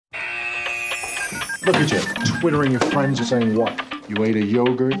Look at you, twittering your friends and saying what? You ate a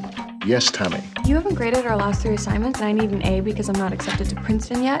yogurt? Yes, Tammy. You haven't graded our last 3 assignments, and I need an A because I'm not accepted to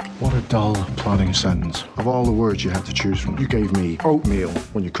Princeton yet. What a dull, plodding sentence. Of all the words you had to choose from, you gave me oatmeal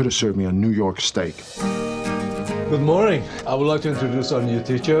when you could have served me a New York steak. Good morning. I would like to introduce our new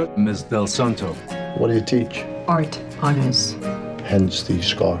teacher, Ms. Del Santo. What do you teach? Art honors. Hence the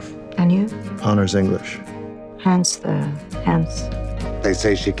scarf. And you? Honors English. Hence the hence. They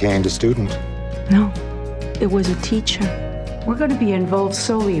say she caned a student. No, it was a teacher. We're going to be involved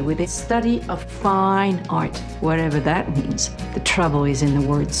solely with the study of fine art, whatever that means. The trouble is in the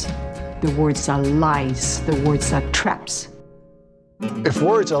words. The words are lies. The words are traps. If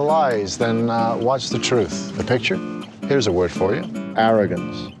words are lies, then what's the truth? The picture? Here's a word for you.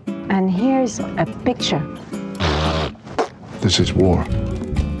 Arrogance. And here's a picture. This is war.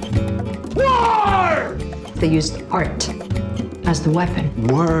 War! They used art as the weapon.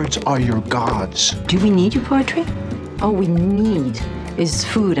 Words are your gods. Do we need your poetry? All we need is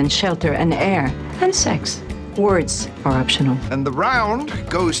food and shelter and air and sex. Words are optional. And the round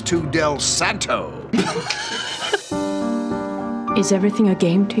goes to Del Santo. Is everything a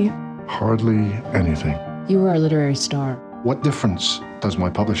game to you? Hardly anything. You were a literary star. What difference does my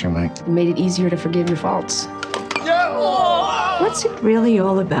publishing make? It made it easier to forgive your faults. What's it really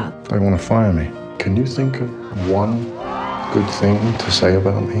all about? They want to fire me. Can you think of one good thing to say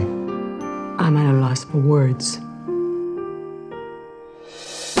about me? I'm at a loss for words.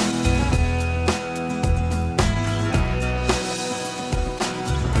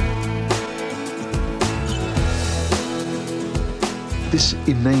 This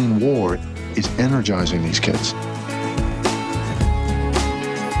inane war is energizing these kids.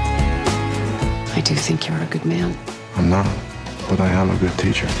 I do think you're a good man. I'm not, but I am a good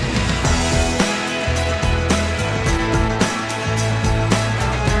teacher.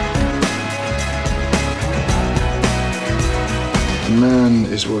 A man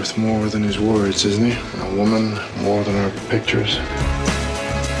is worth more than his words, isn't he? A woman more than her pictures.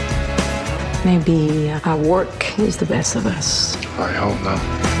 Maybe our work is the best of us. I hope not.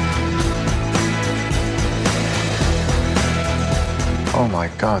 Oh my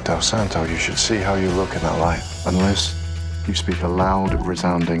God, Del Santo, you should see how you look in that light. Unless you speak a loud,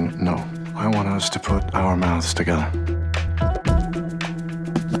 resounding no. I want us to put our mouths together.